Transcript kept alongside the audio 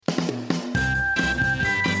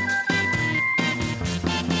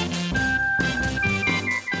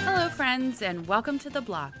friends, and welcome to The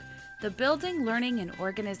Block, the Building, Learning, and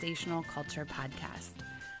Organizational Culture podcast.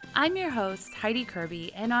 I'm your host, Heidi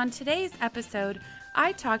Kirby, and on today's episode,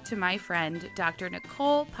 I talked to my friend, Dr.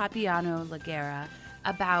 Nicole Papiano-Laguerra,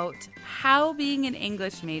 about how being an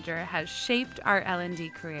English major has shaped our L&D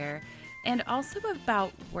career, and also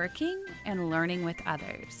about working and learning with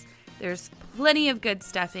others. There's plenty of good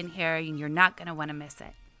stuff in here, and you're not going to want to miss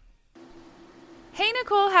it. Hey,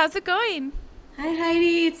 Nicole, how's it going? Hi,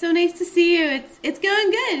 Heidi. It's so nice to see you. It's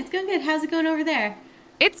going good. It's going good. How's it going over there?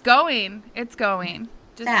 It's going.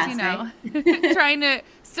 Just, fast, right? Trying to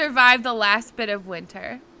survive the last bit of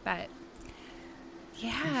winter. But,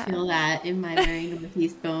 yeah. I feel that in my very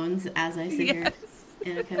Northeast bones as I sit here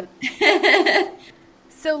in a coat.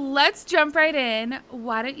 So let's jump right in.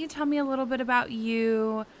 Why don't you tell me a little bit about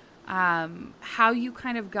you, how you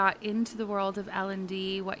kind of got into the world of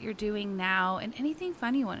L&D, what you're doing now, and anything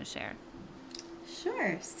fun you want to share.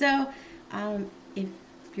 Sure. So if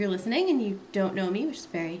you're listening and you don't know me, which is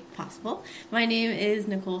very possible, my name is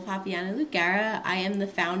Nicole Papiano-Laguerra. I am the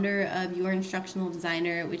founder of Your Instructional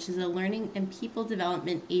Designer, which is a learning and people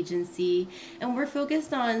development agency, and we're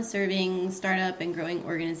focused on serving startup and growing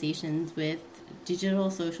organizations with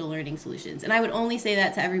digital social learning solutions. And I would only say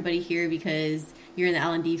that to everybody here because you're in the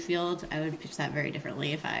L&D field. I would pitch that very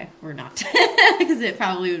differently if I were not, because it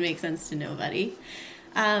probably would make sense to nobody.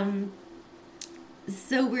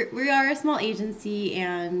 So we are a small agency,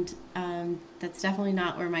 and that's definitely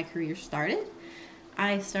not where my career started.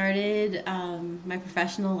 I started my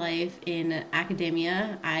professional life in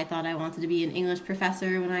academia. I thought I wanted to be an English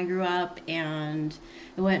professor when I grew up, and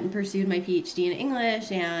I went and pursued my PhD in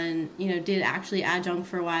English and, did actually adjunct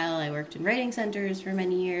for a while. I worked in writing centers for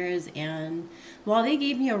many years, and while they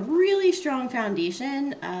gave me a really strong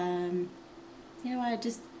foundation,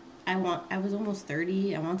 I was almost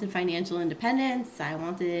 30. I wanted financial independence. I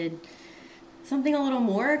wanted something a little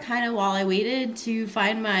more kind of while I waited to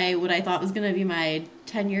find what I thought was going to be my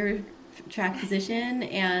tenure track position.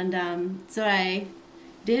 And so I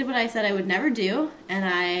did what I said I would never do, and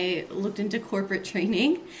I looked into corporate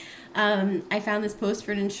training. I found this post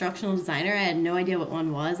for an instructional designer. I had no idea what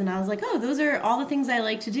one was, and I was like, oh, those are all the things I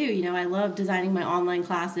like to do. I love designing my online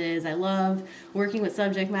classes. I love working with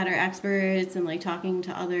subject matter experts and talking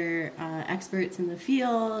to other experts in the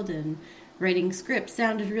field, and writing scripts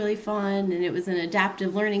sounded really fun, and it was an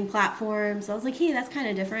adaptive learning platform. So I was like, hey, that's kind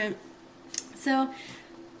of different. So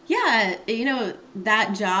yeah,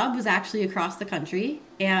 that job was actually across the country.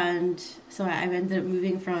 And so I ended up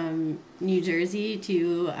moving from New Jersey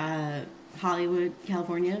to Hollywood,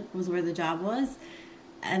 California was where the job was.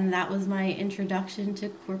 And that was my introduction to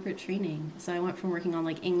corporate training. So I went from working on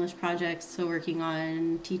English projects to working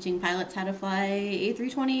on teaching pilots how to fly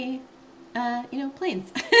A320,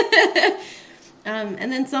 planes.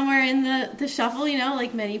 And then somewhere in the shuffle,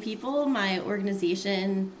 like many people, my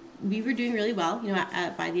organization, we were doing really well.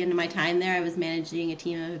 By the end of my time there, I was managing a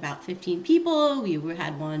team of about 15 people. We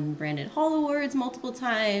had won Branded Hall Awards multiple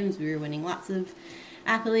times. We were winning lots of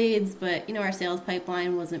accolades, but, our sales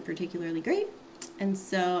pipeline wasn't particularly great. And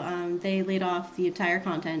so they laid off the entire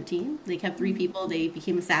content team. They kept 3 people. They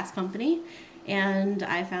became a SaaS company. And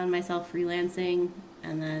I found myself freelancing,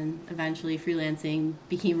 and then eventually freelancing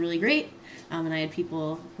became really great. And I had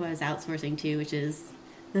people who I was outsourcing to, which is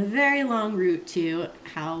the very long route to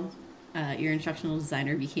how Your Instructional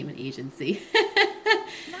Designer became an agency.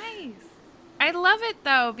 Nice. I love it,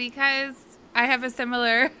 though, because I have a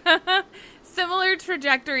similar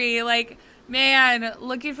trajectory.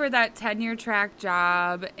 Looking for that tenure track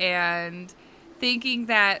job and thinking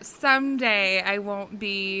that someday I won't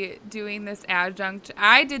be doing this adjunct.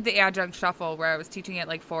 I did the adjunct shuffle where I was teaching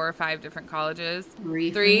at 4 or 5 different colleges.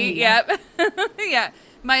 3, yep. Yeah.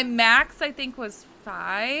 My max, I think, was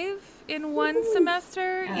 5 in one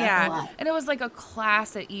semester. Yeah. And it was a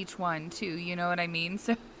class at each one, too. You know what I mean?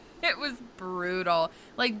 So it was brutal.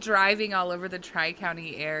 Driving all over the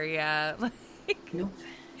Tri-County area. Nope.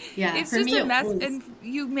 Yeah. It's just a mess. And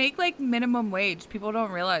you make minimum wage. People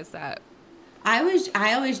don't realize that. I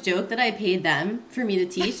always joke that I paid them for me to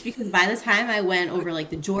teach, because by the time I went over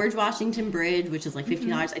the George Washington Bridge, which is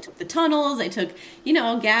 $15, I took the tunnels, I took,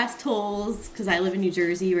 gas tolls, because I live in New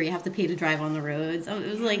Jersey where you have to pay to drive on the roads. So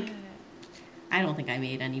it was I don't think I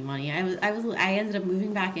made any money. I ended up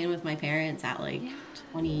moving back in with my parents at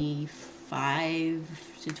 25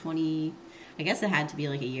 to 20. I guess it had to be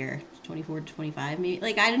a year, 24 to 25 maybe.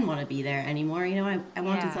 I didn't want to be there anymore. I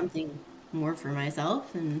wanted something more for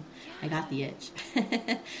myself, and I got the itch.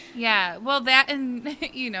 Yeah, well, that, and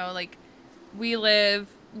we live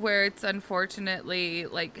where it's unfortunately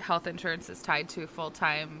like health insurance is tied to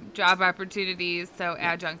full-time job opportunities, so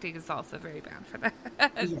adjuncting is also very bad for that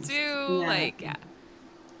Yes. too. Yeah. Like, yeah.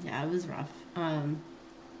 Yeah, it was rough. And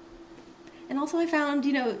also I found,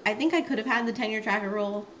 I think I could have had the tenure tracker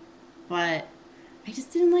role, but I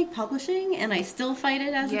just didn't like publishing, and I still fight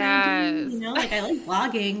it as an ID. Yes. Like I like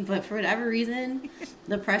blogging, but for whatever reason,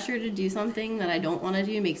 the pressure to do something that I don't want to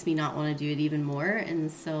do makes me not want to do it even more.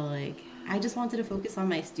 And so, like, I just wanted to focus on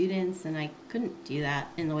my students, and I couldn't do that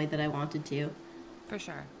in the way that I wanted to. For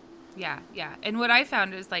sure. Yeah, yeah. And what I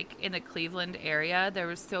found is like in the Cleveland area, there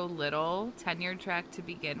was so little tenure track to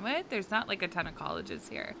begin with. There's not like a ton of colleges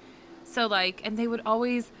here. So like, and they would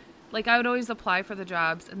always, like I would always apply for the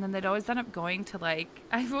jobs, and then they'd always end up going to like,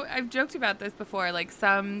 I've joked about this before, like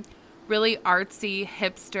some really artsy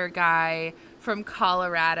hipster guy from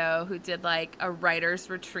Colorado who did like a writer's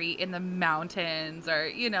retreat in the mountains, or,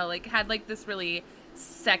 like had like this really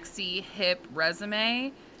sexy, hip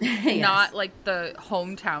resume. Yes. Not like the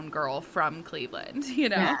hometown girl from Cleveland,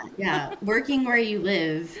 Yeah. Working where you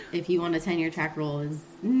live, if you want a tenure track role, is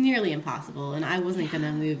nearly impossible. And I wasn't going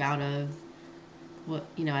to move out of what,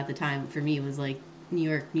 at the time for me was like New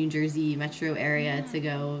York, New Jersey metro area to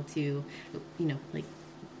go to, like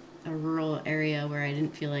a rural area where I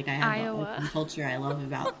didn't feel like I had the open culture I love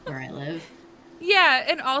about where I live. Yeah,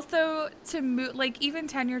 and also to move, like even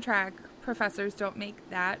tenure track professors don't make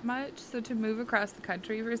that much, so to move across the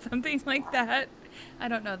country for something like that, I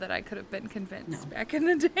don't know that I could have been convinced back in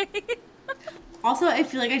the day. Also, I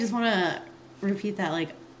feel like I just want to repeat that, like,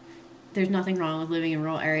 there's nothing wrong with living in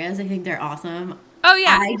rural areas. I think they're awesome. Oh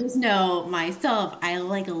yeah. I just know myself, I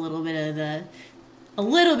like a little bit of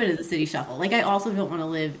the city shuffle. Like, I also don't want to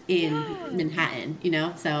live in Manhattan,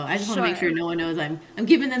 So I just want to make sure no one knows I'm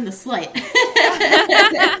giving them the slight.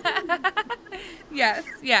 Yes,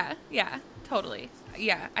 yeah, totally.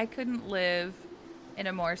 Yeah, I couldn't live in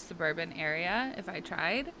a more suburban area if I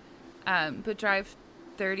tried, but drive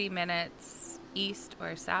 30 minutes east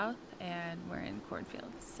or south, and we're in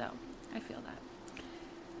cornfields, so I feel that.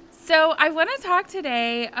 So I want to talk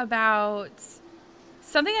today about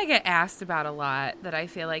something I get asked about a lot that I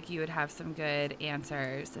feel like you would have some good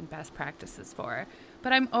answers and best practices for,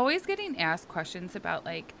 but I'm always getting asked questions about,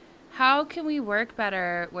 like, how can we work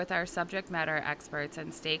better with our subject matter experts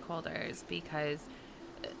and stakeholders? Because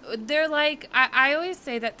they're like, I always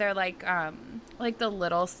say that they're like the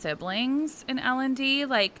little siblings in L&D.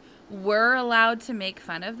 Like, we're allowed to make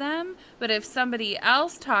fun of them, but if somebody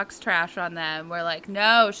else talks trash on them, we're like,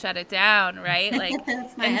 no, shut it down, right? Like,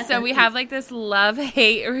 and so we have like this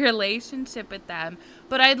love-hate relationship with them.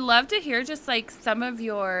 But I'd love to hear just like some of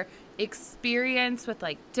your experience with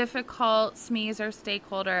like difficult SMEs or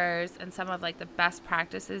stakeholders, and some of like the best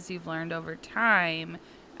practices you've learned over time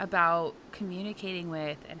about communicating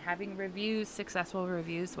with and having successful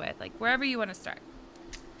reviews with, like wherever you want to start.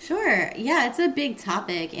 Sure. Yeah, it's a big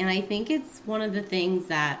topic, and I think it's one of the things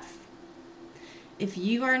that if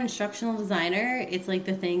you are an instructional designer, it's like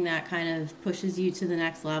the thing that kind of pushes you to the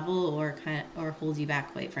next level, or holds you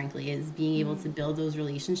back, quite frankly, is being able to build those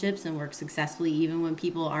relationships and work successfully even when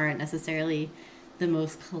people aren't necessarily the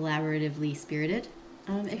most collaboratively spirited,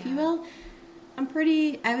 if you will.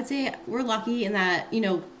 I would say we're lucky in that,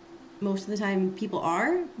 most of the time people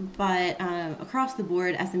are, but across the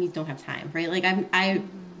board, SMEs don't have time, right? Like I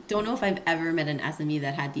don't know if I've ever met an SME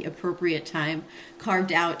that had the appropriate time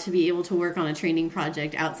carved out to be able to work on a training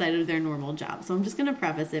project outside of their normal job. So I'm just going to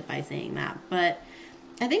preface it by saying that. But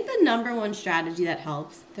I think the number one strategy that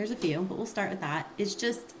helps, there's a few, but we'll start with that, is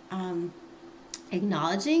just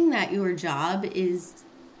acknowledging that your job is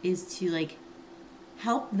to like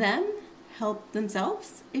help them help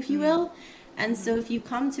themselves, if you will. And so if you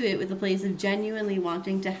come to it with a place of genuinely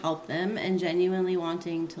wanting to help them and genuinely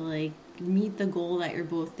wanting to like meet the goal that you're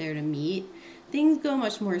both there to meet, things go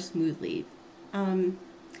much more smoothly. And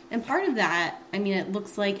part of that, I mean, it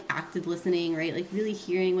looks like active listening, right? Like really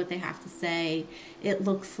hearing what they have to say. It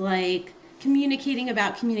looks like communicating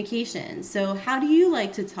about communication. So how do you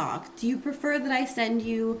like to talk? Do you prefer that I send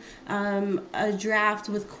you a draft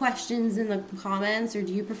with questions in the comments, or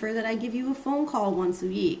do you prefer that I give you a phone call once a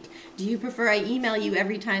week? Do you prefer I email you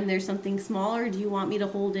every time there's something small, or do you want me to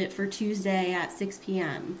hold it for Tuesday at 6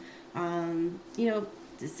 p.m.?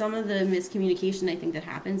 Some of the miscommunication I think that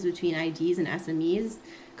happens between IDs and SMEs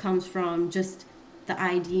comes from just the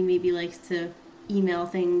ID maybe likes to email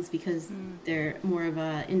things because they're more of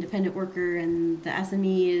a independent worker, and the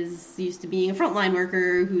SME is used to being a frontline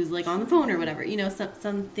worker who's like on the phone or whatever,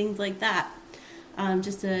 some things like that.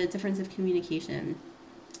 Just a difference of communication.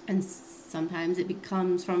 And sometimes it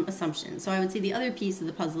becomes from assumptions. So I would say the other piece of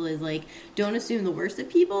the puzzle is like, don't assume the worst of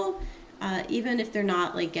people, even if they're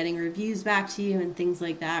not like getting reviews back to you and things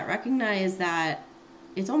like that. Recognize that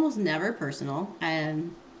it's almost never personal,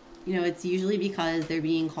 and it's usually because they're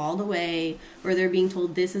being called away, or they're being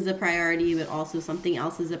told this is a priority, but also something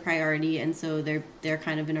else is a priority, and so they're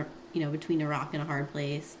kind of in a between a rock and a hard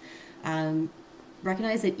place.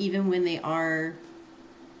 Recognize that even when they are,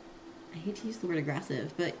 I hate to use the word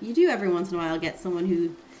aggressive, but you do every once in a while get someone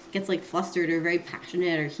who gets like flustered or very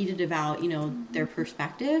passionate or heated about, their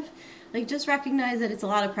perspective. Like, just recognize that it's a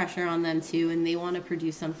lot of pressure on them too, and they want to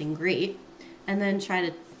produce something great. And then try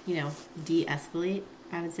to, de-escalate,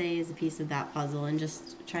 I would say, is a piece of that puzzle, and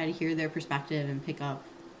just try to hear their perspective and pick up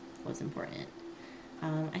what's important.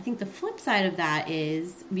 I think the flip side of that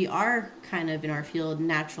is we are kind of in our field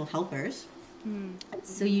natural helpers.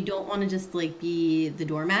 So you don't want to just like be the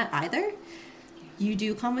doormat either. You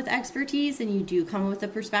do come with expertise, and you do come with a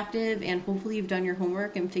perspective, and hopefully you've done your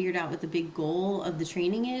homework and figured out what the big goal of the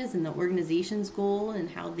training is, and the organization's goal,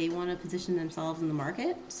 and how they want to position themselves in the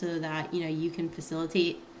market, so that you can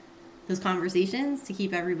facilitate those conversations to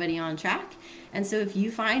keep everybody on track. And so if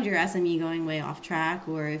you find your SME going way off track,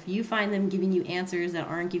 or if you find them giving you answers that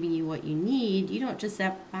aren't giving you what you need, you don't just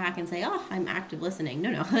step back and say, oh, I'm active listening.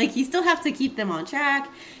 No. Like, you still have to keep them on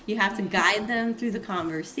track. You have to guide them through the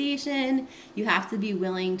conversation. You have to be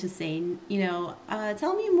willing to say,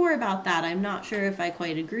 tell me more about that. I'm not sure if I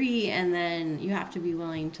quite agree. And then you have to be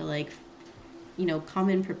willing to come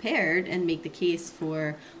in prepared and make the case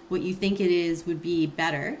for what you think it is would be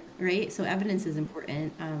better, right? So evidence is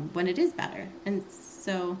important when it is better. And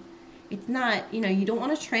so it's not, you don't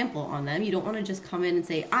want to trample on them. You don't want to just come in and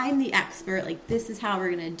say, I'm the expert, like this is how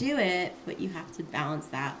we're going to do it. But you have to balance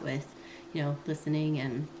that with, listening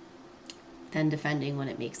and then defending when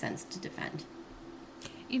it makes sense to defend.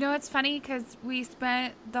 It's funny because we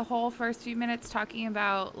spent the whole first few minutes talking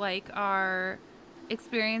about like our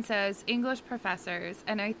experience as English professors,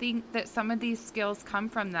 and I think that some of these skills come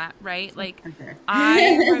from that, right? Like,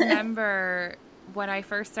 I remember when I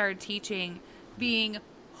first started teaching being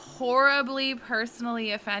horribly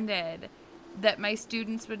personally offended that my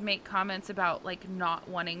students would make comments about like not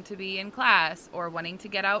wanting to be in class, or wanting to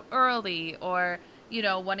get out early, or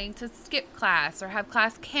wanting to skip class or have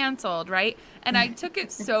class canceled, right? And I took it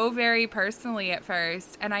so very personally at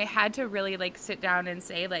first, and I had to really like sit down and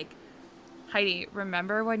say, like, Heidi,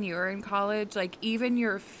 remember when you were in college, like even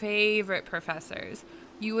your favorite professors,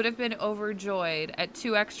 you would have been overjoyed at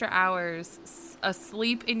 2 extra hours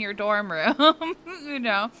asleep in your dorm room,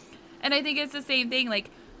 And I think it's the same thing, like,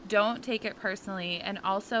 don't take it personally. And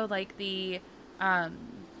also like the,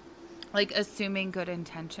 like assuming good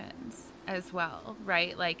intentions as well,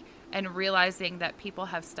 right? Like, and realizing that people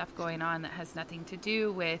have stuff going on that has nothing to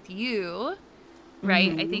do with you.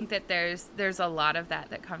 Right. I think that there's a lot of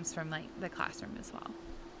that comes from like the classroom as well.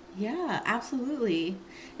 Yeah, absolutely.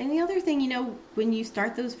 And the other thing, when you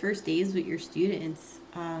start those first days with your students,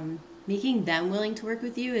 making them willing to work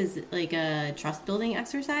with you is like a trust building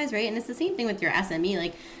exercise, right? And it's the same thing with your SME.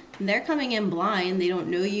 Like, they're coming in blind. They don't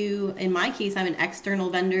know you. In my case, I'm an external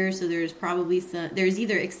vendor, so there's probably there's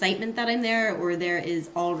either excitement that I'm there, or there is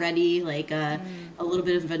already like a little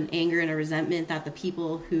bit of an anger and a resentment that the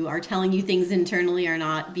people who are telling you things internally are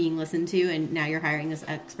not being listened to, and now you're hiring this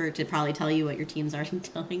expert to probably tell you what your team's already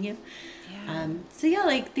telling you. Yeah.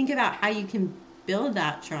 Like, think about how you can build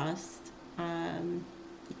that trust.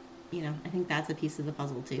 I think that's a piece of the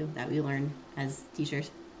puzzle too that we learn as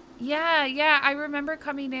teachers. Yeah. I remember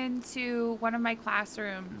coming into one of my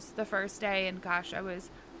classrooms the first day, and gosh, I was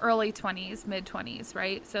early 20s, mid 20s,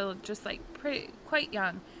 right? So just like quite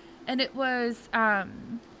young. And it was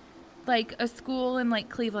like a school in like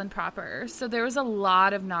Cleveland proper. So there was a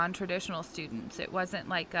lot of non-traditional students. It wasn't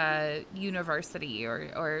like a university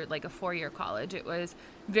or like a 4-year college. It was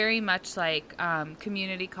very much like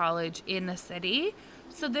community college in the city.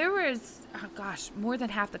 So there was, more than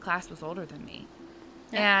half the class was older than me.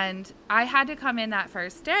 Yeah. And I had to come in that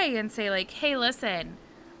first day and say like, hey, listen,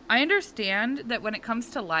 I understand that when it comes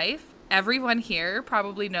to life, everyone here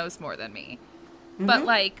probably knows more than me. But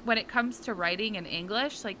like when it comes to writing and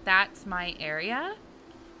English, like that's my area,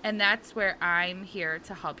 and that's where I'm here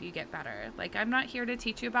to help you get better. Like, I'm not here to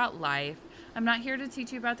teach you about life. I'm not here to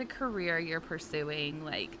teach you about the career you're pursuing.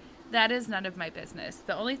 Like, that is none of my business.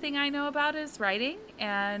 The only thing I know about is writing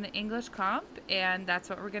and English comp, and that's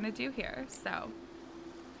what we're going to do here. So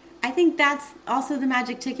I think that's also the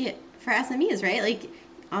magic ticket for SMEs, right? Like,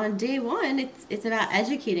 on day one, it's about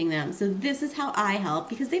educating them. So this is how I help,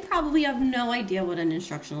 because they probably have no idea what an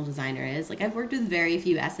instructional designer is. Like, I've worked with very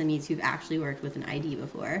few SMEs who've actually worked with an ID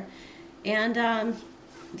before. And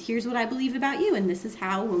here's what I believe about you. And this is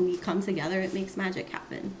how, when we come together, it makes magic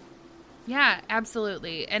happen. Yeah,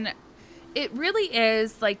 absolutely. And it really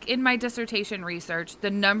is, like, in my dissertation research, the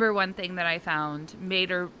number one thing that I found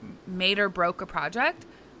made or broke a project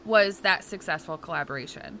was that successful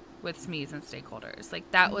collaboration with SMEs and stakeholders. Like,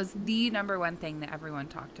 that was the number one thing that everyone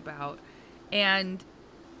talked about. And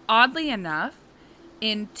oddly enough,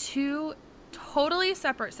 in two totally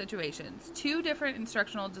separate situations, two different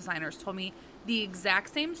instructional designers told me the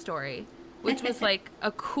exact same story, which was like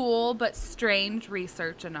a cool but strange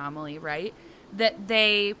research anomaly, right? That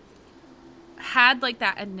they had like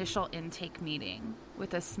that initial intake meeting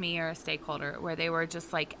with a SME or a stakeholder where they were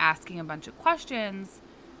just like asking a bunch of questions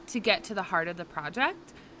to get to the heart of the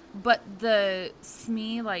project. But the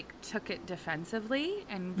SME like took it defensively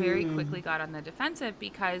and very quickly got on the defensive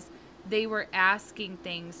because they were asking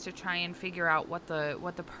things to try and figure out what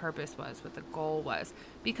the purpose was, what the goal was.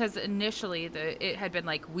 Because initially it had been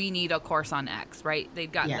like, we need a course on X, right?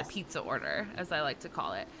 They'd gotten the pizza order, as I like to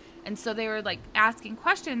call it. And so they were like asking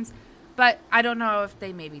questions, but I don't know if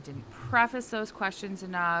they maybe didn't preface those questions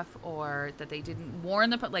enough, or that they didn't warn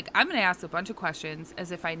the, like, I'm going to ask a bunch of questions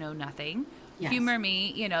as if I know nothing. Yes. Humor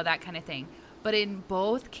me, you know, that kind of thing. But in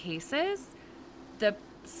both cases, the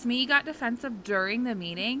SME got defensive during the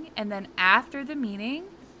meeting, and then after the meeting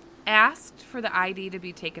asked for the ID to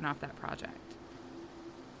be taken off that project.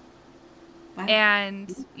 Wow.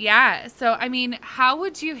 And yeah, so I mean, how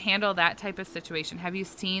would you handle that type of situation? Have you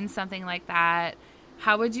seen something like that?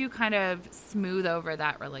 How would you kind of smooth over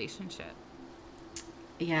that relationship?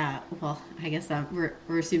 Yeah, well, I guess we're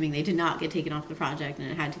assuming they did not get taken off the project and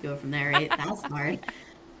it had to go from there, right? That's hard.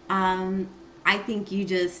 I think you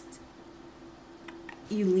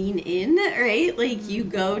lean in, right? Like, you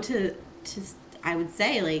go to I would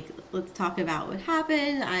say, like, let's talk about what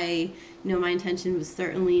happened. My intention was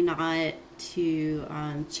certainly not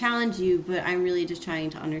to challenge you, but I'm really just trying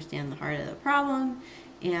to understand the heart of the problem.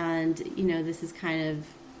 And, this is kind of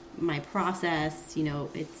my process.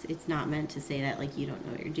 It's not meant to say that, like, you don't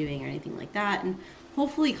know what you're doing or anything like that. And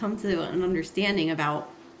hopefully come to an understanding about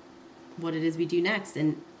what it is we do next.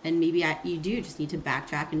 And maybe you do just need to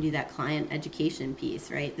backtrack and do that client education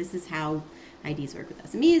piece, right? This is how IDs work with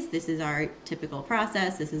SMEs. This is our typical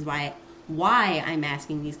process. This is why I'm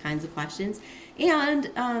asking these kinds of questions.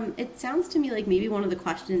 And it sounds to me like maybe one of the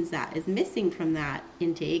questions that is missing from that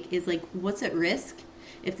intake is, like, what's at risk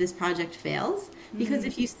if this project fails? Because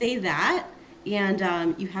if you say that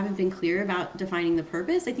and you haven't been clear about defining the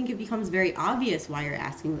purpose, I think it becomes very obvious why you're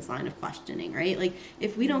asking this line of questioning, right? Like,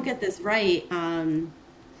 if we don't get this right,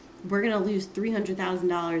 we're going to lose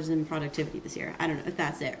 $300,000 in productivity this year. I don't know if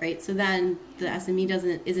that's it, right? So then the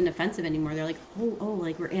SME isn't offensive anymore. They're like, oh,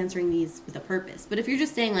 like, we're answering these with a purpose. But if you're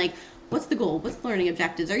just saying, like, what's the goal? What's the learning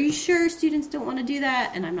objectives? Are you sure students don't want to do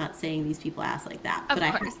that? And I'm not saying these people ask like that, but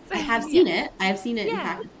I have seen it. I have seen it in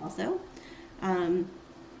practice also.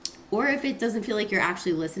 Or if it doesn't feel like you're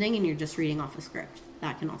actually listening and you're just reading off a script,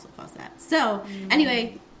 that can also cause that. So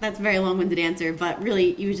anyway, that's a very long-winded answer, but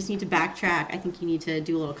really you just need to backtrack. I think you need to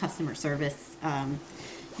do a little customer service, and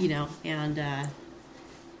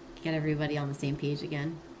get everybody on the same page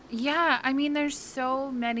again. Yeah, I mean, there's so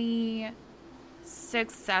many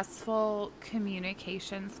successful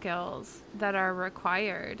communication skills that are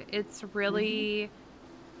required. It's really,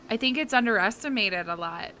 I think it's underestimated a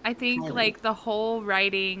lot. I think like the whole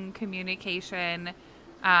writing communication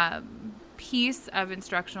piece of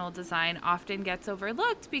instructional design often gets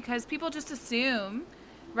overlooked because people just assume,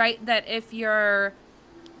 right, that if you're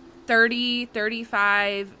 30,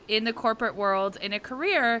 35 in the corporate world in a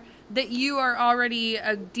career, that you are already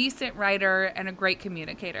a decent writer and a great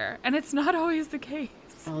communicator. And it's not always the case.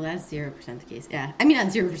 Oh, that's 0% the case. Yeah. I mean, not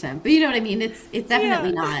 0%, but you know what I mean? It's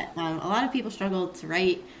definitely not. A lot of people struggle to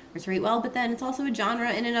write or to write well, but then it's also a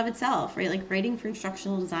genre in and of itself, right? Like, writing for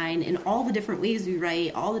instructional design in all the different ways we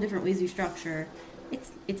write, all the different ways we structure,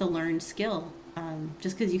 it's a learned skill.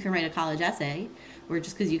 Just because you can write a college essay or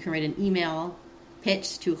just because you can write an email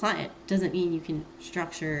pitch to a client doesn't mean you can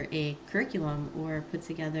structure a curriculum or put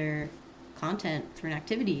together content for an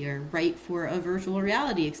activity or write for a virtual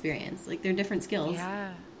reality experience. Like, they're different skills.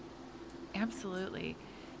 Yeah, absolutely.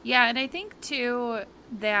 Yeah, and I think too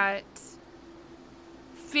that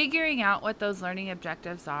figuring out what those learning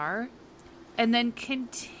objectives are and then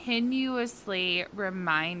continuously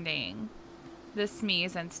reminding the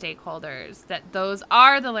SMEs and stakeholders that those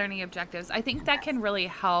are the learning objectives, I think that can really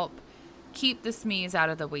help keep the SMEs out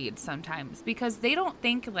of the weeds sometimes because they don't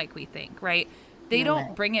think like we think, right? They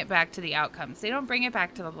don't bring it back to the outcomes. They don't bring it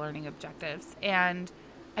back to the learning objectives. And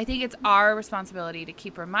I think it's our responsibility to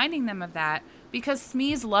keep reminding them of that because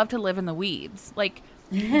SMEs love to live in the weeds. Like,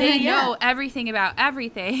 they know everything about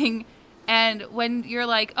everything. And when you're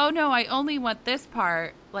like, oh, no, I only want this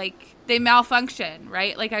part, like, they malfunction,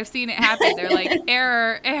 right? Like, I've seen it happen. They're like,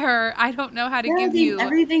 error. I don't know how to give you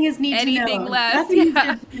everything is need anything to know. less. Nothing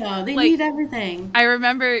to know. They need everything. I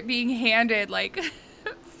remember being handed, like,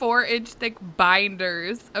 4-inch thick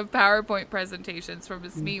binders of PowerPoint presentations from a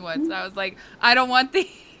SME once. I was like, I don't want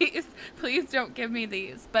these. Please don't give me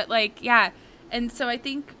these. But, like, yeah. And so I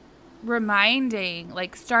think reminding,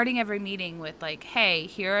 like, starting every meeting with, like, hey,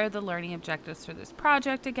 here are the learning objectives for this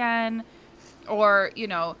project again. Or, you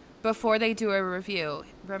know, before they do a review,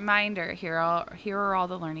 reminder, here are all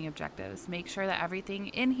the learning objectives. Make sure that everything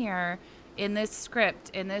in here, in this script,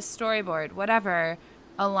 in this storyboard, whatever,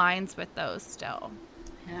 aligns with those still.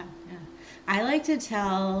 Yeah. I like to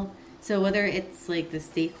tell, so whether it's like the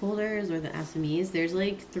stakeholders or the SMEs, there's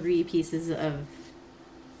like 3 pieces of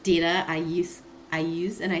data I use,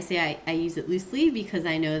 and I say I use it loosely because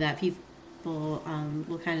I know that people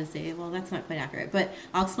will kind of say, well, that's not quite accurate, but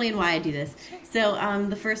I'll explain why I do this. So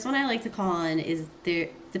the first one I like to call on is there,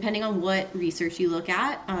 depending on what research you look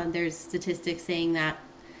at, there's statistics saying that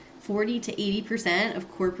 40 to 80% of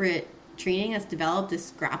corporate training that's developed is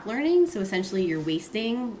scrap learning. So essentially you're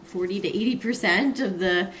wasting 40 to 80% of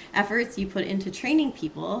the efforts you put into training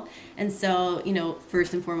people. And so, you know,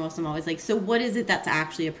 first and foremost, I'm always like, so what is it that's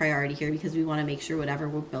actually a priority here? Because we want to make sure whatever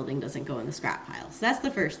we're building doesn't go in the scrap pile. So that's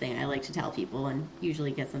the first thing I like to tell people and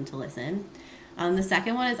usually gets them to listen. The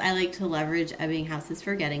second one is I like to leverage Ebbinghouse's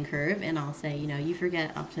forgetting curve. And I'll say, you know, you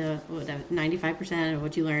forget up to 95% of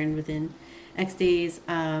what you learned within X days.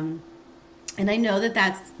 And I know that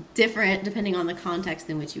that's different depending on the context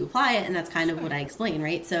in which you apply it, and that's kind of what I explain,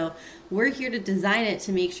 right? So we're here to design it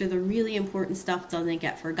to make sure the really important stuff doesn't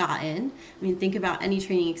get forgotten. I mean, think about any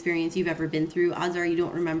training experience you've ever been through. Odds are you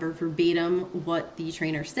don't remember verbatim what the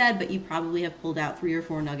trainer said, but you probably have pulled out 3 or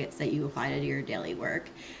 4 nuggets that you apply to your daily work.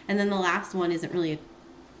 And then the last one isn't really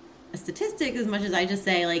a statistic as much as I just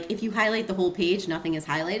say, like, if you highlight the whole page, nothing is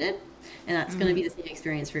highlighted. And that's going to be the same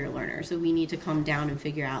experience for your learner. So we need to come down and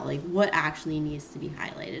figure out, like, what actually needs to be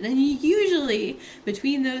highlighted. And usually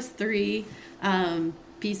between those 3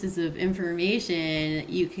 pieces of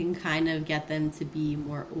information, you can kind of get them to be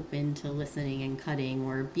more open to listening and cutting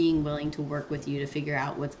or being willing to work with you to figure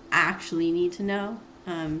out what's actually need to know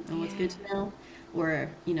and what's good to know. Or,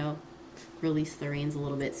 you know, release the reins a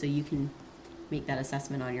little bit so you can make that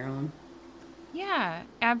assessment on your own. Yeah,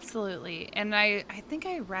 absolutely. And I think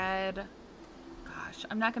I read, gosh,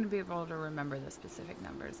 I'm not going to be able to remember the specific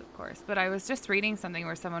numbers, of course, but I was just reading something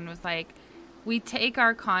where someone was like, we take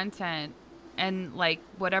our content and, like,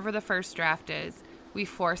 whatever the first draft is, we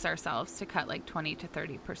force ourselves to cut like 20 to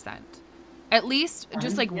 30%. At least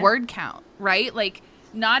just like word count, right? Like,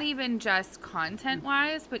 not even just content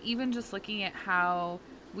wise, but even just looking at how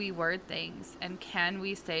we word things, and can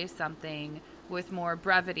we say something with more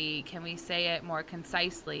brevity? Can we say it more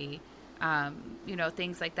concisely? You know,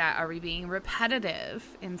 things like that. Are we being repetitive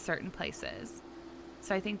in certain places?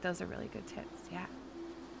 So I think those are really good tips.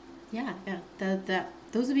 Yeah.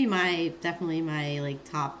 Those would be definitely my like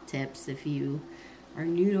top tips if you are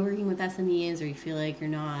new to working with SMEs or you feel like you're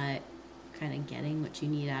not kind of getting what you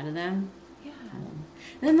need out of them. Yeah. And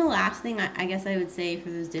then the last thing I guess I would say for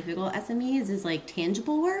those difficult SMEs is like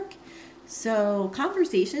tangible work. So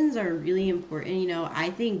conversations are really important. You know,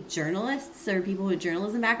 I think journalists or people with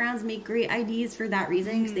journalism backgrounds make great IDs for that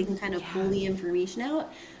reason because they can kind of pull the information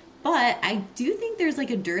out. But I do think there's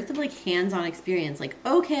like a dearth of like hands-on experience. Like,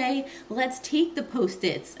 okay, let's take the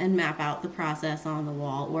Post-its and map out the process on the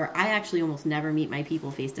wall. Or I actually almost never meet my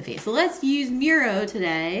people face to face. So let's use Miro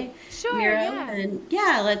today. Sure. Miro, yeah. And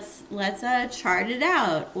let's chart it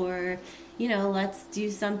out. Or, you know, let's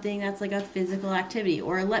do something that's like a physical activity.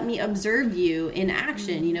 Or let me observe you in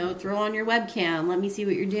action. You know, throw on your webcam. Let me see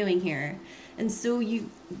what you're doing here. And so you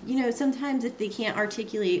know, sometimes if they can't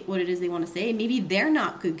articulate what it is they want to say, maybe they're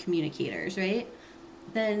not good communicators, right?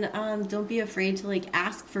 Then don't be afraid to like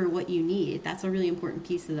ask for what you need. That's a really important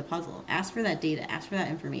piece of the puzzle. Ask for that data. Ask for that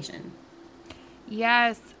information.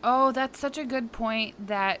 Yes. Oh, that's such a good point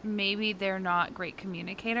that maybe they're not great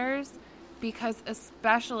communicators, because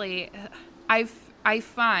especially I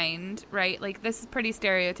find, right, like this is pretty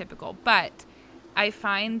stereotypical, but I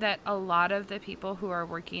find that a lot of the people who are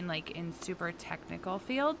working like in super technical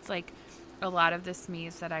fields, like a lot of the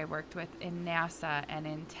SMEs that I worked with in NASA and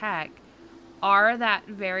in tech, are that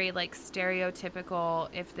very like stereotypical,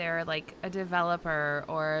 if they're like a developer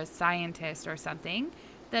or a scientist or something,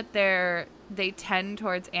 that they tend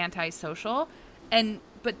towards antisocial.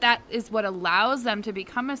 But that is what allows them to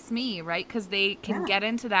become a SME, right? Because they can get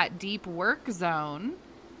into that deep work zone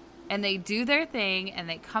and they do their thing and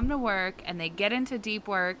they come to work and they get into deep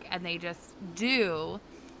work and they just do.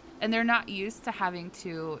 And they're not used to having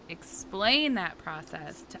to explain that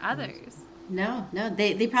process to others. No,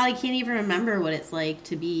 they probably can't even remember what it's like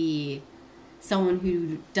to be someone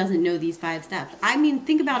who doesn't know these 5 steps. I mean,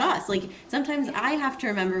 think about us. Like, sometimes I have to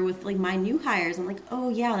remember with like my new hires, I'm like, oh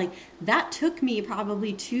yeah, like that took me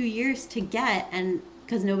probably 2 years to get, and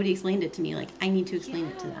because nobody explained it to me, like I need to explain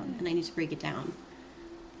it to them and I need to break it down.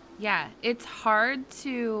 Yeah, it's hard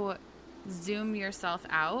to zoom yourself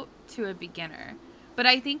out to a beginner. But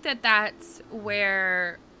I think that that's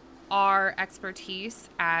where our expertise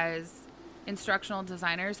as instructional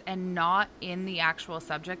designers and not in the actual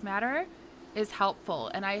subject matter is helpful.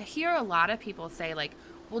 And I hear a lot of people say like,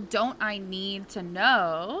 well, don't I need to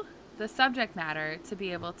know the subject matter to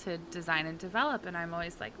be able to design and develop? And I'm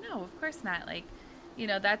always like, no, of course not. Like, you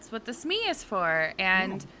know, that's what the SME is for.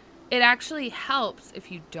 And it actually helps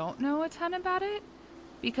if you don't know a ton about it,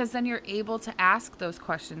 because then you're able to ask those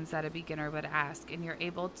questions that a beginner would ask. And you're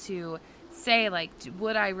able to say like,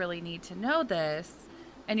 would I really need to know this?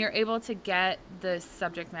 And you're able to get the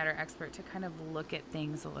subject matter expert to kind of look at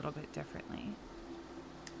things a little bit differently.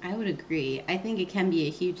 I would agree. I think it can be a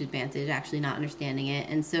huge advantage actually not understanding it.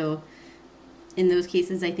 And so in those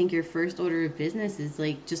cases, I think your first order of business is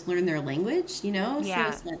like just learn their language, you know?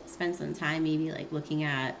 Yeah. So spend some time maybe like looking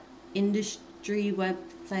at industry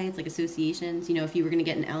websites, like associations. You know, if you were going to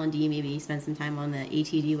get an L&D, maybe spend some time on the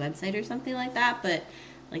ATD website or something like that. But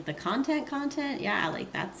like the content, yeah,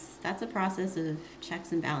 like that's a process of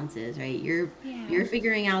checks and balances, right? You're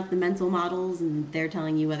figuring out the mental models and they're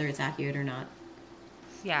telling you whether it's accurate or not.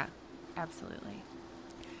 Yeah, absolutely.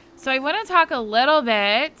 So I want to talk a little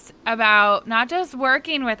bit about not just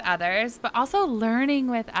working with others, but also learning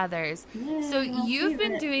with others. Yeah, so you've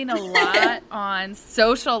been doing a lot on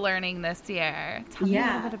social learning this year. Tell me a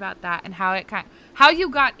little bit about that and how you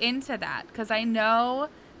got into that, because I know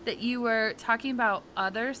that you were talking about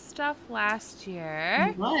other stuff last year.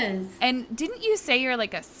 It was. And didn't you say you're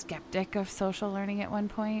like a skeptic of social learning at one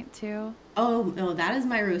point too? Oh, no, that is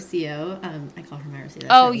my Rocio. I call her my Rocio.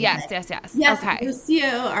 Oh, yes. Yes, okay.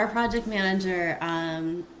 Rocio, our project manager.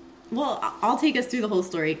 Well, I'll take us through the whole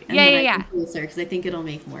story. And because I think it'll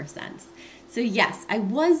make more sense. So yes, I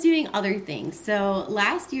was doing other things. So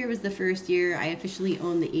last year was the first year I officially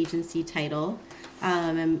owned the agency title.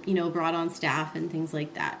 And, you know, brought on staff and things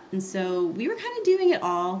like that. And so we were kind of doing it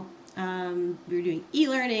all. We were doing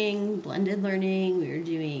e-learning, blended learning. We were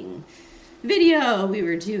doing video. We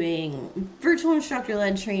were doing virtual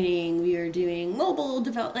instructor-led training. We were doing mobile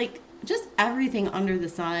develop, like just everything under the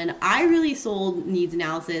sun. I really sold needs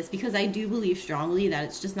analysis because I do believe strongly that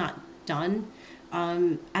it's just not done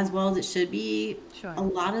as well as it should be a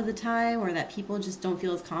lot of the time, or that people just don't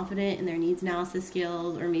feel as confident in their needs analysis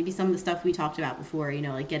skills, or maybe some of the stuff we talked about before, you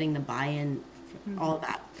know, like getting the buy-in, all of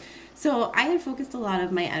that. So I had focused a lot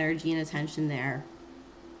of my energy and attention there.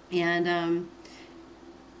 And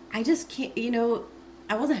I just can't, you know,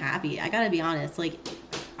 I wasn't happy. I gotta be honest. Like,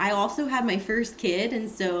 I also had my first kid,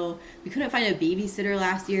 and so we couldn't find a babysitter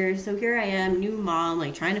last year. So here I am, new mom,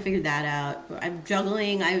 like trying to figure that out. I'm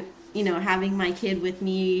juggling, you know, having my kid with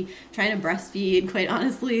me, trying to breastfeed, quite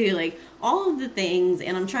honestly, like all of the things.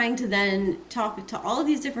 And I'm trying to then talk to all of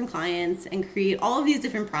these different clients and create all of these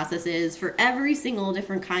different processes for every single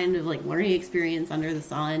different kind of like learning experience under the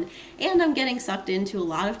sun. And I'm getting sucked into a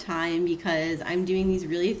lot of time because I'm doing these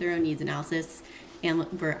really thorough needs analysis, and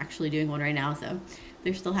we're actually doing one right now, so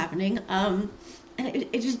they're still happening. And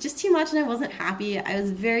it was just too much, and I wasn't happy. I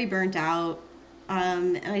was very burnt out.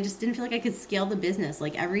 And I just didn't feel like I could scale the business.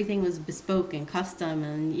 Like everything was bespoke and custom,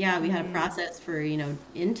 and yeah, we had a process for, you know,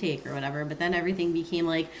 intake or whatever, but then everything became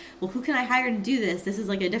like, well, who can I hire to do this? This is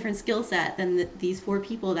like a different skill set than these 4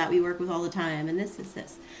 people that we work with all the time, and this is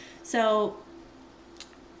this. So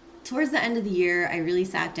towards the end of the year, I really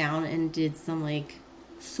sat down and did some like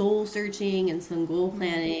soul searching and some goal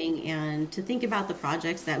planning, and to think about the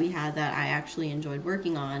projects that we had that I actually enjoyed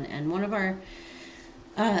working on. And one of our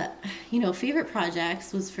favorite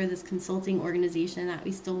projects was for this consulting organization that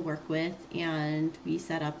we still work with, and we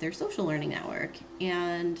set up their social learning network.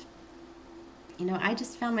 And, I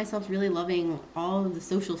just found myself really loving all of the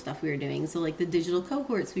social stuff we were doing. So, like the digital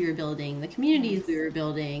cohorts we were building, the communities we were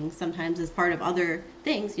building, sometimes as part of other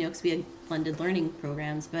things, because we had blended learning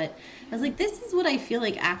programs. But I was like, this is what I feel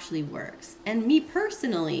like actually works. And me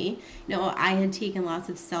personally, I had taken lots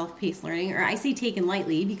of self-paced learning, or I say taken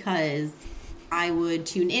lightly because I would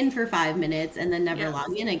tune in for 5 minutes and then never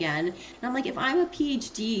log in again. And I'm like, if I'm a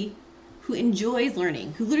PhD who enjoys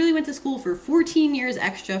learning, who literally went to school for 14 years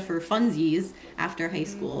extra for funsies after high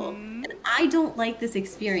school, and I don't like this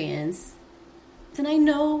experience, then I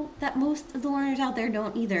know that most of the learners out there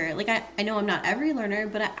don't either. Like, I know I'm not every learner,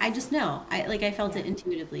 but I just know. I felt it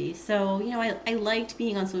intuitively. So, I liked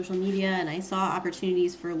being on social media, and I saw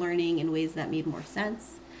opportunities for learning in ways that made more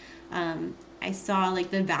sense. I saw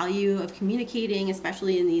like the value of communicating,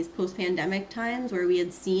 especially in these post-pandemic times where we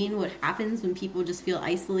had seen what happens when people just feel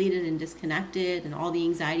isolated and disconnected and all the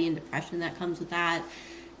anxiety and depression that comes with that.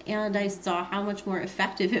 And I saw how much more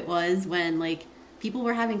effective it was when like people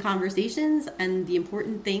were having conversations and the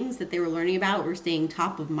important things that they were learning about were staying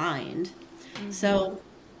top of mind. So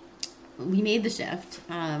we made the shift.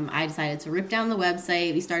 I decided to rip down the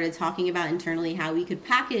website. We started talking about internally how we could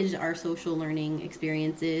package our social learning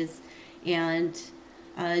experiences and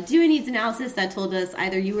do a needs analysis that told us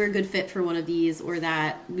either you were a good fit for one of these or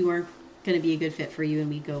that we weren't going to be a good fit for you, and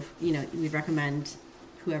we'd go, we'd recommend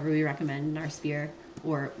whoever we recommend in our sphere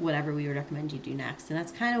or whatever we would recommend you do next. And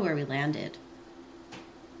that's kind of where we landed.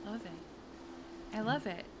 Love it. I love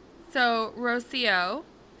it. So Rocio,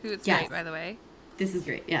 who's great, by the way. This is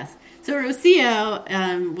great, yes. So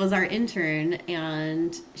Rocio was our intern,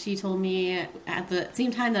 and she told me at the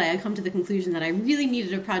same time that I had come to the conclusion that I really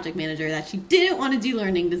needed a project manager, that she didn't want to do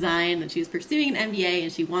learning design, that she was pursuing an MBA,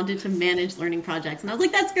 and she wanted to manage learning projects. And I was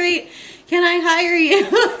like, that's great. Can I hire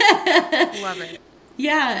you? Love it.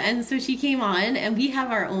 Yeah, and so she came on, and we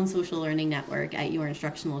have our own social learning network at Your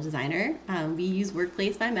Instructional Designer. We use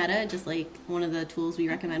Workplace by Meta, just like one of the tools we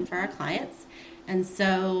recommend for our clients. And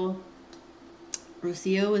so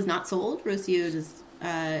Rocio was not sold. Rocio just,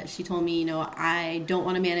 she told me, I don't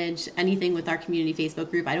want to manage anything with our community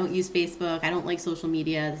Facebook group. I don't use Facebook. I don't like social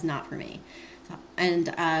media. It's not for me. And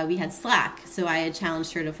we had Slack. So I had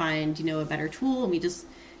challenged her to find, a better tool. And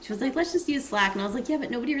she was like, let's just use Slack. And I was like, yeah, but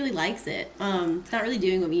nobody really likes it. It's not really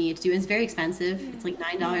doing what we need to do. And it's very expensive. It's like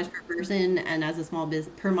 $9 per person. And as a small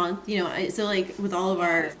business per month, so like with all of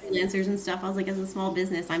our freelancers and stuff, I was like, as a small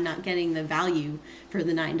business, I'm not getting the value for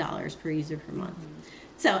the $9 per user per month.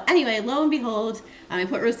 So anyway, lo and behold, I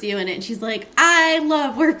put Rocio in it, and she's like, I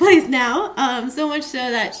love Workplace now. So much so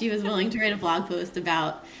that she was willing to write a blog post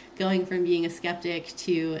about going from being a skeptic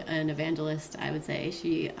to an evangelist, I would say.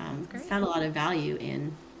 She found a lot of value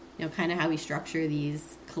in, kind of how we structure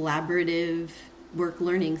these collaborative work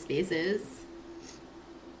learning spaces.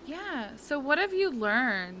 Yeah. So what have you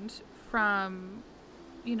learned from,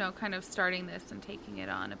 kind of starting this and taking it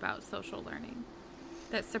on about social learning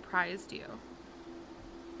that surprised you?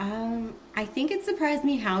 I think it surprised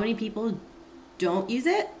me how many people don't use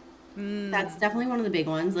it. That's definitely one of the big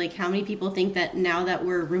ones. Like how many people think that now that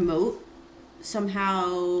we're remote,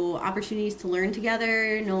 somehow opportunities to learn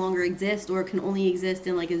together no longer exist or can only exist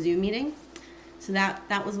in like a Zoom meeting. So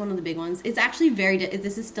that was one of the big ones. It's actually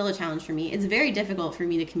this is still a challenge for me. It's very difficult for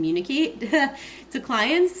me to communicate to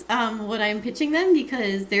clients what I'm pitching them,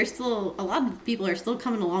 because a lot of people are still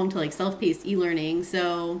coming along to like self-paced e-learning.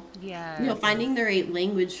 So, finding the right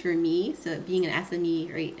language for me, so being an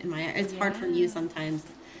SME, right, it's hard for me to sometimes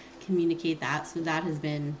communicate that. So that has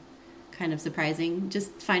been kind of surprising,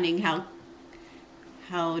 just finding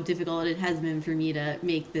how difficult it has been for me to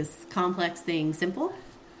make this complex thing simple.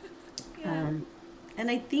 And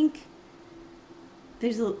I think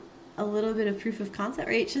there's a little bit of proof of concept,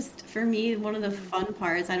 right? It's just, for me, one of the fun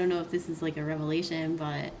parts, I don't know if this is like a revelation,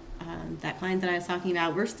 but that client that I was talking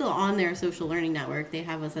about, we're still on their social learning network. They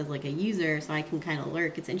have us as like a user, so I can kind of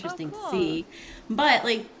lurk. It's interesting to see. But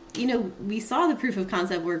like, we saw the proof of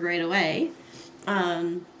concept work right away.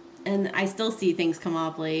 And I still see things come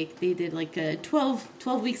up, like they did like a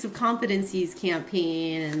 12 weeks of competencies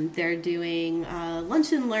campaign, and they're doing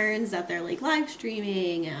lunch and learns that they're like live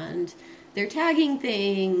streaming, and they're tagging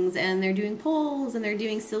things, and they're doing polls, and they're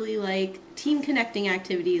doing silly like team connecting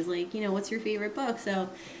activities, like, what's your favorite book? So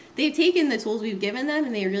they've taken the tools we've given them,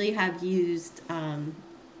 and they really have used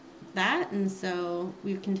that. And so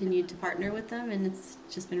we've continued to partner with them, and it's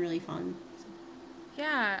just been really fun.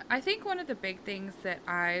 Yeah, I think one of the big things that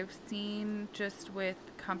I've seen just with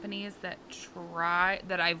companies that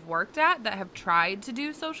I've worked at that have tried to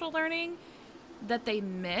do social learning that they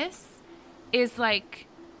miss is like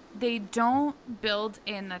they don't build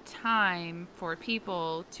in the time for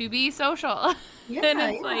people to be social. Yeah, And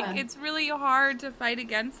it's yeah. like, it's really hard to fight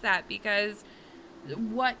against that, because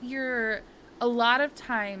a lot of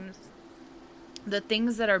times, the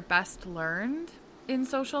things that are best learned in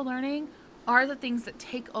social learning are the things that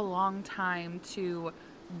take a long time to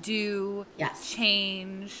do, Yes.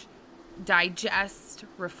 change, digest,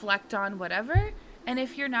 reflect on, whatever. And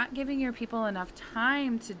if you're not giving your people enough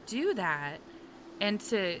time to do that, and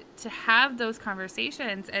to have those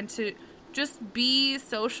conversations, and to just be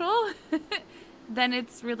social, then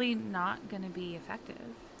it's really not going to be effective,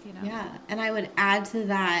 you know? Yeah, and I would add to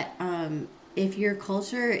that, if your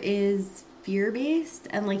culture is fear-based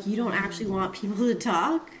and like you don't actually want people to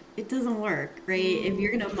talk, it doesn't work, right? If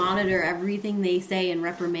you're going to monitor everything they say and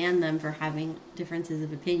reprimand them for having differences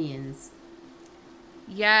of opinions.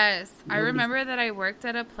 Yes. I remember that I worked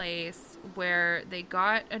at a place where they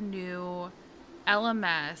got a new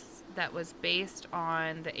LMS that was based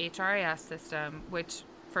on the HRIS system, which,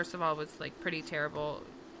 first of all, was like pretty terrible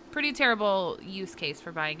use case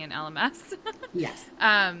for buying an LMS. Yes.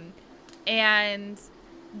 And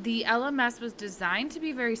the LMS was designed to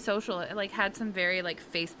be very social. It like had some very like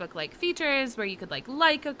Facebook like features where you could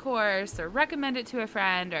like a course or recommend it to a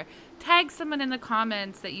friend or tag someone in the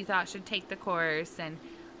comments that you thought should take the course. And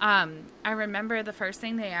I remember the first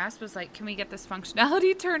thing they asked was like, can we get this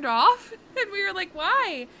functionality turned off? And we were like,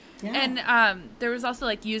 why? Yeah. And there was also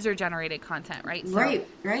like user generated content, right? So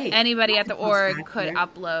right. Anybody at the org could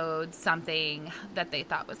upload something that they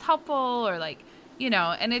thought was helpful, or like, you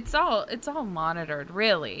know, and it's all monitored,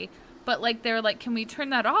 really. But like they were like, can we turn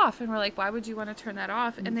that off? And we're like, why would you want to turn that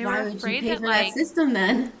off? And they were afraid that like that system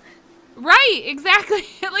then. Right, exactly.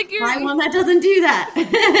 Like you're buy one that doesn't do that.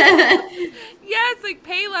 Yes, like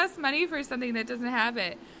pay less money for something that doesn't have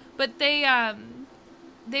it. But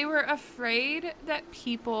they were afraid that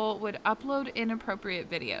people would upload inappropriate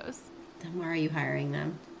videos. Then why are you hiring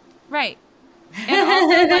them? Right. And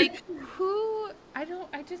also like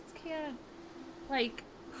I just can't, like,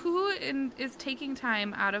 who is taking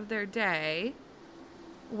time out of their day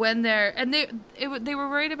when they were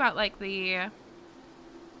worried about like the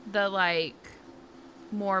like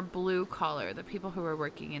more blue collar, the people who were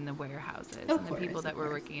working in the warehouses and the people that were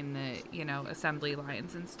working in the, you know, assembly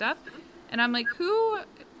lines and stuff. And I'm like, who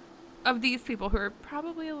of these people, who are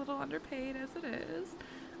probably a little underpaid as it is,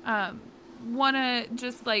 want to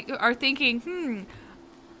just like are thinking,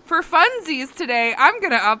 for funsies today, I'm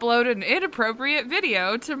going to upload an inappropriate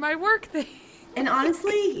video to my work thing. And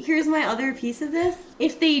honestly, here's my other piece of this.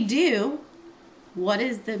 If they do, what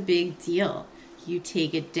is the big deal? You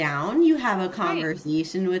take it down, you have a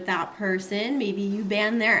conversation with that person, maybe you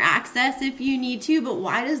ban their access if you need to, but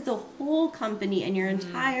why does the whole company and your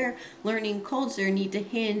entire learning culture need to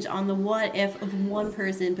hinge on the what if of one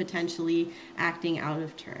person potentially acting out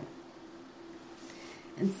of turn?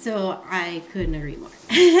 And so I couldn't agree more.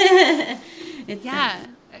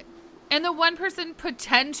 And the one person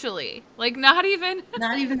potentially, like not even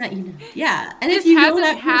that you know. Yeah. And this if you know hasn't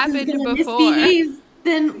that happened before, misbehave,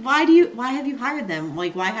 then why have you hired them?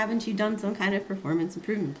 Like, why haven't you done some kind of performance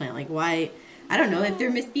improvement plan? Like, why? I don't know. If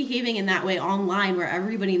they're misbehaving in that way online where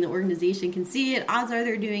everybody in the organization can see it, odds are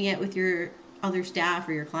they're doing it with your other staff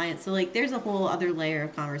or your clients. So, like, there's a whole other layer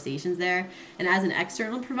of conversations there. And as an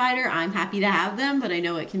external provider, I'm happy to have them, but I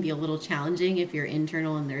know it can be a little challenging if you're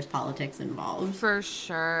internal and there's politics involved. For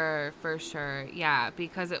sure. Yeah,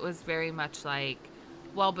 because it was very much like,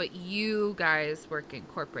 well, but you guys work in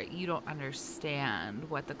corporate. You don't understand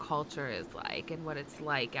what the culture is like and what it's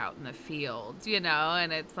like out in the field, you know?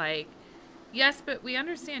 And it's like, yes, but we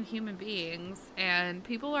understand human beings, and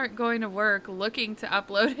people aren't going to work looking to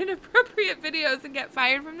upload inappropriate videos and get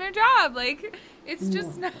fired from their job. Like, it's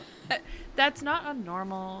just not, that's not a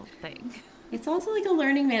normal thing. It's also like a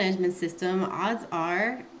learning management system. Odds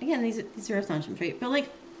are, again, these are assumptions, right? But like,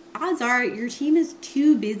 odds are your team is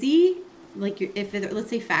too busy. Like, if let's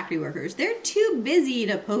say factory workers, they're too busy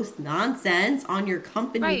to post nonsense on your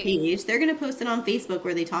company page. They're going to post it on Facebook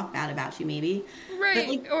where they talk bad about you, maybe. Right.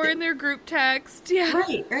 Like, or in their group text. Yeah.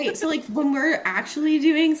 Right. So, like, when we're actually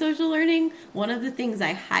doing social learning, one of the things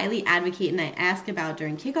I highly advocate and I ask about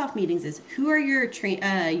during kickoff meetings is who are your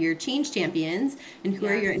change champions and who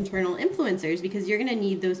are your internal influencers, because you're going to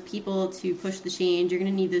need those people to push the change. You're going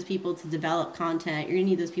to need those people to develop content. You're going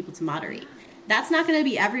to need those people to moderate. That's not going to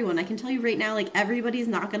be everyone. I can tell you right now, like, everybody's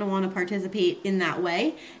not going to want to participate in that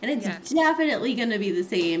way. And it's definitely going to be the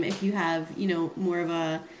same if you have, you know, more of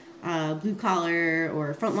a blue collar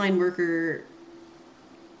or frontline worker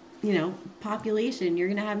population. You're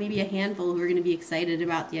going to have maybe a handful who are going to be excited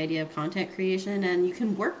about the idea of content creation, and you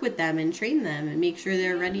can work with them and train them and make sure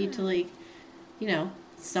they're ready to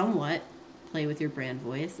somewhat play with your brand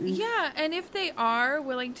voice. Yeah, and if they are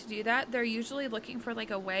willing to do that, they're usually looking for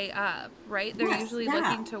like a way up, right? They're usually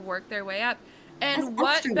looking to work their way up. And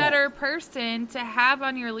what better person to have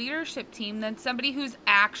on your leadership team than somebody who's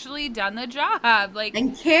actually done the job, like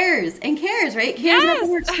and cares, right? Cares about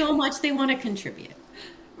the work so much they want to contribute.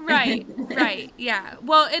 Right, right, yeah.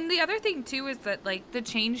 Well, and the other thing too is that like the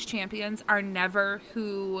change champions are never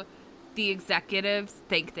who the executives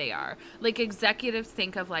think they are. Like executives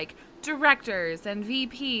think of like directors and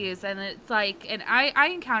VPs, and it's like, and I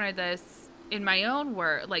encountered this in my own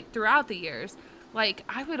work, like throughout the years. Like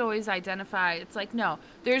I would always identify, it's like, no,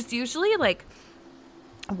 there's usually like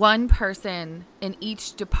one person in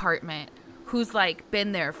each department who's like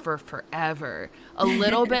been there for forever, a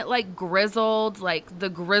little bit like grizzled, like the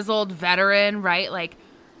grizzled veteran, right? Like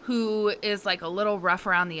who is like a little rough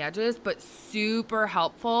around the edges, but super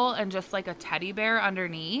helpful and just like a teddy bear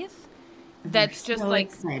underneath. That's just like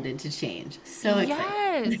excited to change. So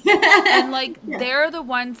excited. Yes. And like they're the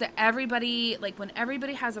ones that everybody, like when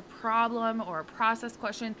everybody has a problem or a process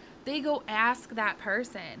question, they go ask that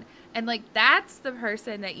person. And like that's the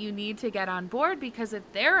person that you need to get on board, because if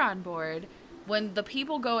they're on board, when the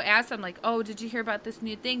people go ask them like, oh, did you hear about this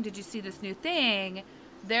new thing? Did you see this new thing?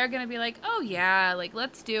 They're going to be like, oh yeah, like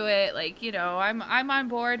let's do it. Like, I'm on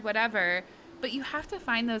board, whatever. But you have to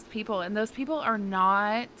find those people, and those people are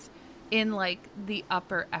not in like the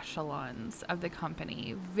upper echelons of the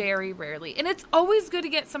company, very rarely. And it's always good to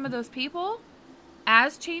get some of those people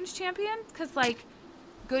as change champions, because like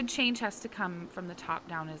good change has to come from the top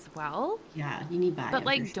down as well. Yeah, you need buy-in. But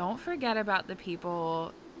like don't forget about the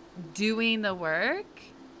people doing the work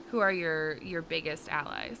who are your biggest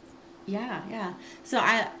allies. Yeah. So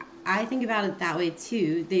I think about it that way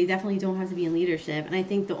too. They definitely don't have to be in leadership. And I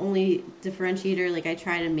think the only differentiator like I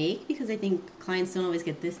try to make, because I think clients don't always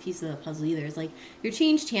get this piece of the puzzle either, is like your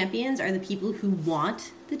change champions are the people who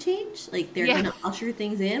want the change. Like they're going to usher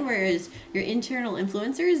things in, whereas your internal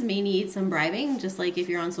influencers may need some bribing, just like if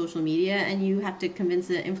you're on social media and you have to convince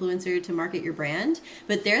an influencer to market your brand.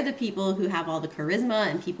 But they're the people who have all the charisma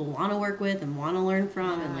and people want to work with and want to learn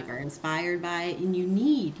from and like are inspired by it. And you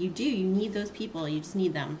need those people. You just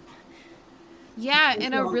need them. Yeah,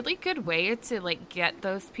 and a really good way to like get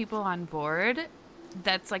those people on board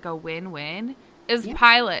that's like a win-win is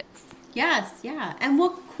pilots. Yes, yeah. And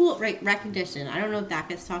what cool, right, recognition. I don't know if that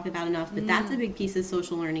gets talked about enough, but that's a big piece of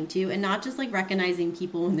social learning too. And not just like recognizing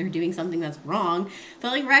people when they're doing something that's wrong,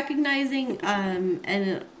 but like recognizing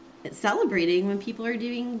and celebrating when people are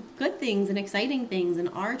doing good things and exciting things and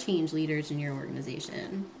are change leaders in your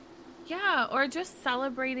organization. Yeah, or just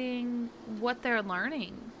celebrating what they're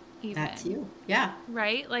learning. Even. That too. Yeah.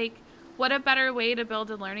 Right? Like, what a better way to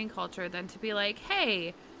build a learning culture than to be like,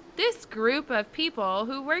 hey, this group of people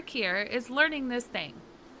who work here is learning this thing,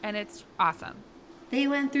 and it's awesome. They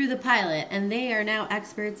went through the pilot, and they are now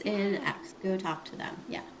experts in X. Go talk to them.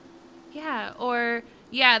 Yeah. Yeah, or,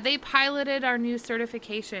 yeah, they piloted our new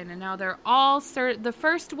certification, and now they're all the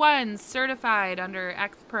first ones certified under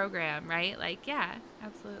X program, right? Like, yeah,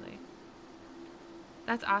 absolutely.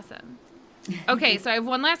 That's awesome. Okay, so I have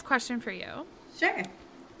one last question for you. Sure.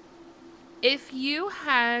 If you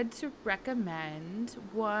had to recommend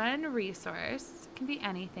one resource, it can be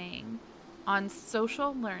anything, on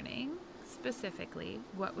social learning specifically,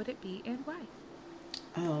 what would it be and why?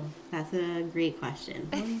 Oh, that's a great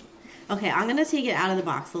question. Okay, I'm going to take it out of the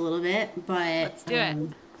box a little bit, but let's do it.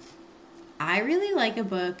 I really like a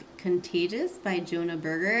book, Contagious by Jonah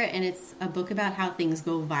Berger, and it's a book about how things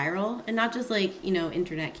go viral, and not just like,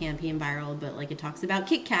 internet campaign viral, but like it talks about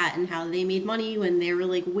Kit Kat and how they made money when they were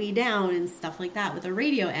like way down and stuff like that with a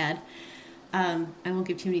radio ad. I won't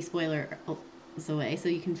give too many spoilers away, so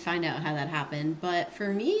you can find out how that happened. But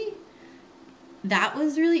for me, that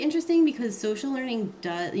was really interesting because social learning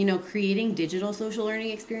does, creating digital social learning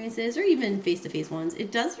experiences or even face-to-face ones,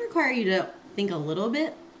 it does require you to think a little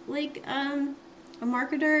bit like a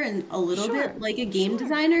marketer and a little bit like a game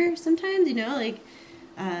designer sometimes,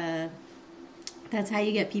 that's how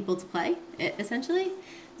you get people to play, essentially.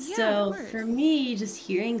 Yeah, so for me, just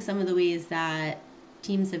hearing some of the ways that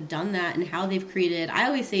teams have done that and how they've created, I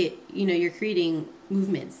always say, you're creating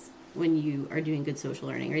movements when you are doing good social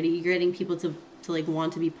learning, right? You're getting people to like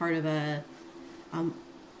want to be part of a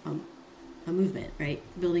movement, right?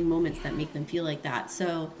 Building moments that make them feel like that.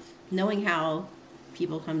 So knowing how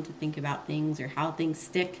people come to think about things or how things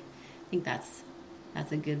stick, I think that's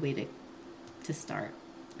a good way to start.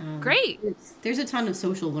 Great. There's a ton of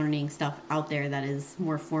social learning stuff out there that is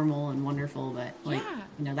more formal and wonderful, but that's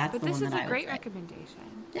but the one that I would say. This is a great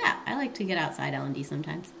recommendation. Yeah, I like to get outside L&D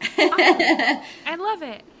sometimes. Awesome. I love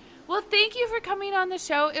it. Well, thank you for coming on the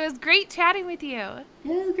show. It was great chatting with you.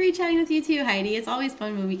 It was great chatting with you too, Heidi. It's always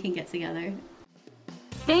fun when we can get together.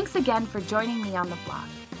 Thanks again for joining me on the blog.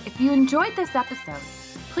 If you enjoyed this episode,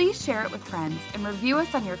 please share it with friends and review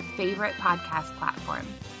us on your favorite podcast platform.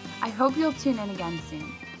 I hope you'll tune in again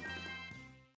soon.